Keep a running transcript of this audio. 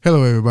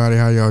Hello, everybody.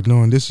 How y'all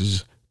doing? This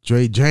is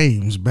Dre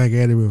James back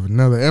at it with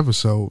another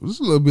episode. This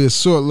is a little bit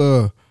short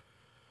little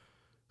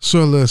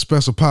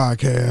special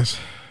podcast.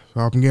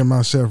 I'm getting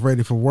myself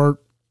ready for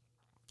work,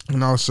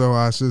 and also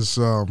I just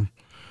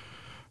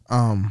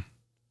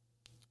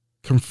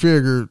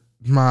configured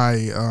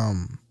my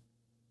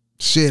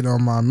shit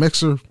on my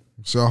mixer,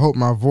 so I hope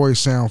my voice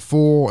sound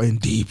full and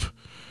deep.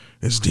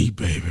 It's deep,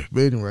 baby.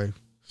 But anyway,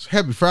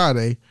 happy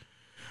Friday.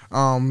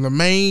 The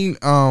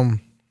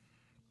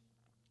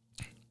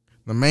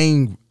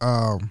main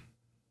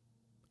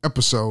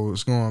episode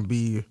is going to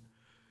be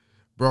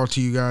brought to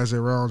you guys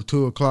around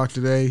 2:00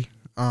 today.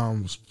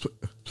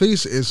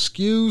 Please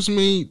excuse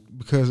me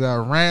because I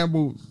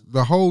rambled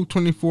the whole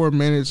 24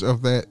 minutes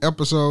of that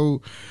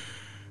episode.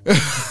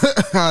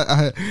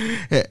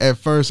 At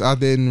first, I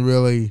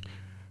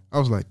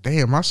was like,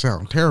 damn, I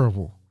sound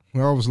terrible.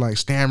 I was like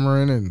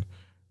stammering and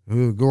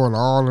going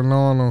on and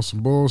on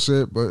some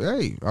bullshit, but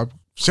hey,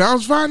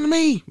 sounds fine to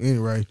me.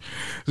 Anyway.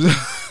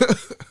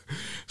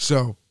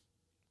 So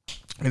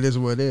it is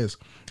what it is.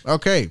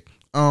 Okay.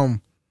 My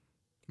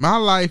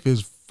life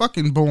is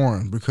fucking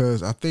boring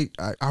because I think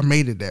I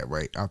made it that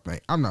way. I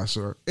think I'm not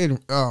sure. Anyway,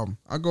 I'm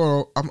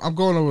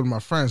going over to my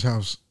friend's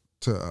house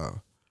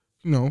to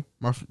my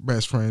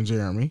best friend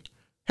Jeremy.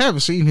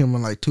 Haven't seen him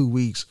in like 2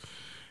 weeks.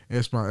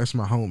 It's my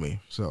homie.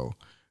 So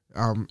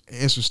I'm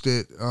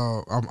interested.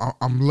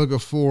 I'm looking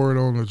forward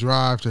on the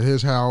drive to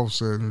his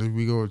house, and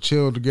we go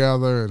chill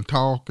together and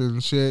talk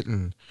and shit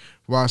and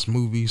watch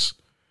movies.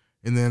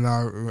 And then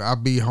I'll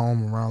be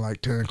home around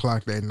like 10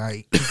 o'clock that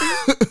night.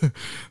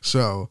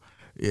 So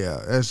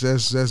yeah,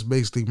 that's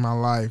basically my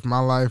life. My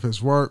life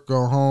is work,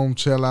 go home,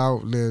 chill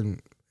out, and then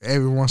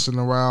every once in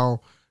a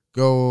while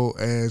go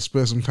and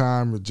spend some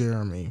time with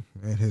Jeremy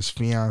and his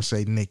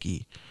fiance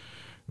Nikki.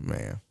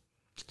 Man.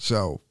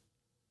 So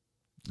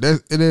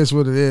it is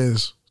what it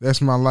is.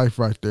 That's my life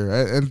right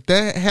there. And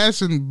that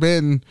hasn't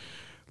been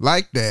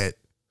like that.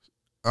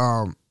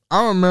 I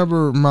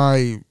remember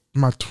my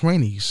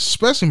 20s,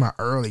 especially my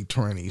early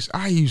 20s,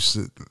 I used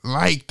to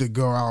like to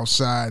go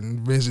outside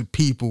and visit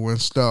people and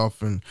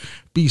stuff and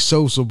be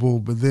sociable.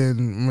 But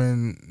then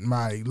when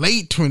my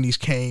late 20s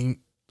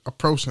came,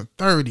 approaching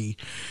 30,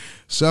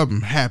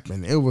 something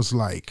happened. It was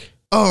like,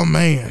 oh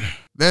man,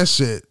 that's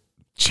it.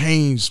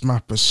 Changed my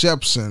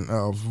perception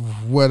of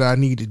what I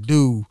need to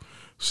do.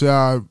 Should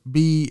I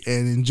be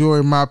and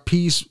enjoy my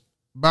peace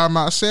by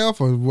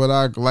myself, or would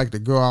I like to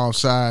go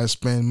outside,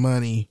 spend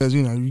money? Because,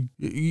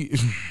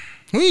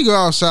 when you go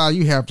outside,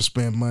 you have to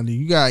spend money.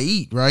 You got to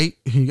eat, right?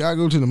 You got to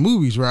go to the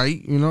movies,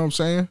 right? You know what I'm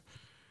saying?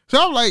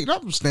 So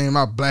I'm staying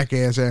my black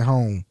ass at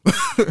home.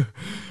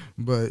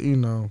 But, you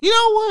know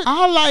what?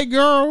 I like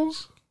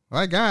girls. I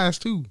like guys,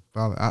 too.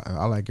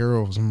 I like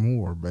girls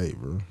more,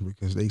 baby,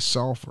 because they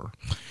softer.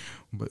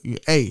 But,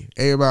 hey,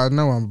 everybody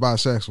know I'm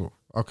bisexual,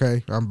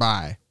 okay? I'm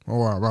bi.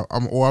 Or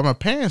I'm a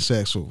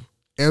pansexual.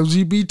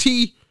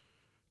 LGBTQA,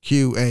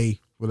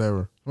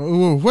 whatever.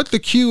 What the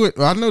Q?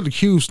 I know the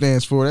Q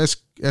stands for. That's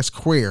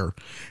queer.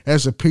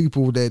 That's the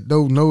people that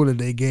don't know that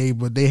they gay,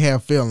 but they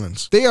have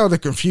feelings. They are the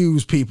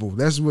confused people.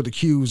 That's what the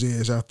Q's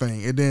is, I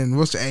think. And then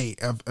what's the A?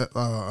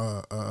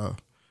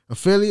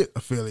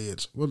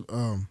 Affiliates. What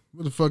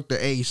the fuck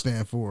the A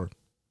stand for?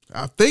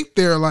 I think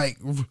they're like,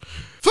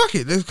 fuck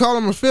it. Let's call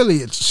them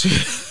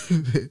affiliates.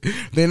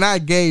 They're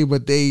not gay,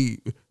 but they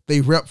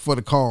rep for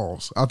the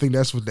cause. I think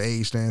that's what the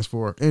A stands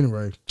for.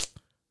 Anyway,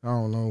 I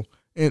don't know.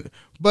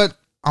 But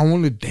I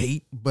want to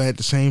date, but at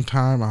the same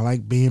time, I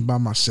like being by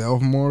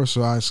myself more,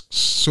 so I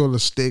sort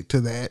of stick to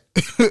that.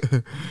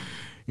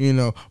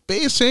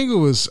 Being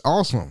single is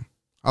awesome.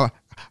 A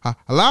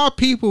lot of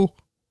people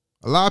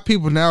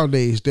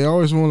nowadays, they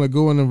always want to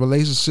go in a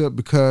relationship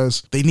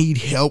because they need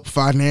help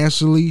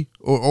financially,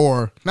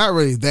 or not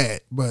really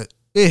that, but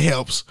it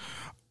helps,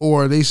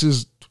 or they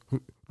just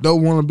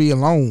don't want to be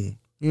alone.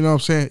 You know what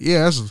I'm saying?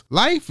 Yeah,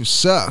 life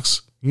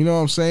sucks. You know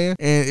what I'm saying?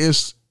 And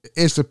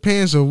it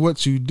depends on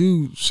what you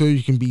do so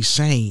you can be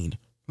sane.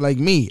 Like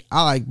me,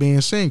 I like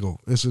being single.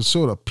 It's a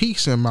sort of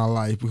peace in my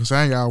life because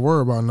I ain't got to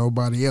worry about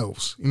nobody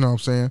else. You know what I'm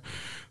saying?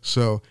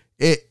 So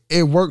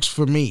it works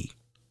for me.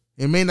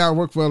 It may not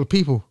work for other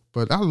people,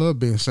 but I love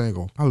being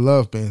single. I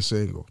love being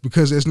single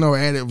because there's no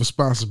added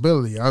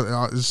responsibility.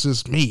 It's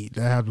just me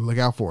that I have to look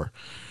out for.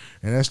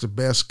 And that's the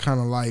best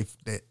kind of life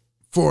that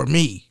for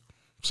me.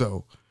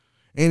 So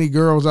any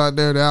girls out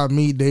there that I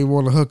meet, they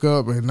want to hook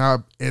up, and I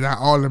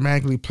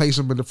automatically place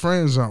them in the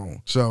friend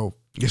zone. So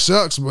it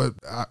sucks, but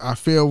I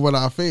feel what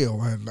I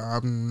feel, and I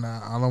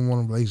don't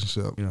want a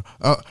relationship.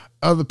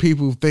 Other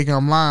people think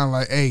I'm lying,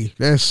 like, hey,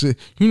 that's it.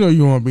 You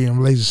want to be in a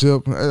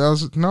relationship. I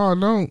was, no, I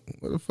don't.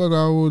 What the fuck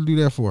I would do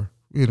that for?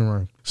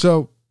 Anyway,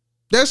 so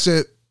that's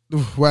it.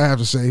 What I have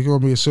to say. It's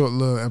gonna be a short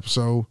little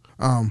episode.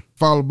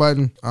 Follow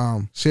button,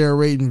 share,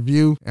 rate, and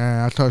review,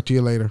 and I'll talk to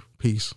you later. Peace.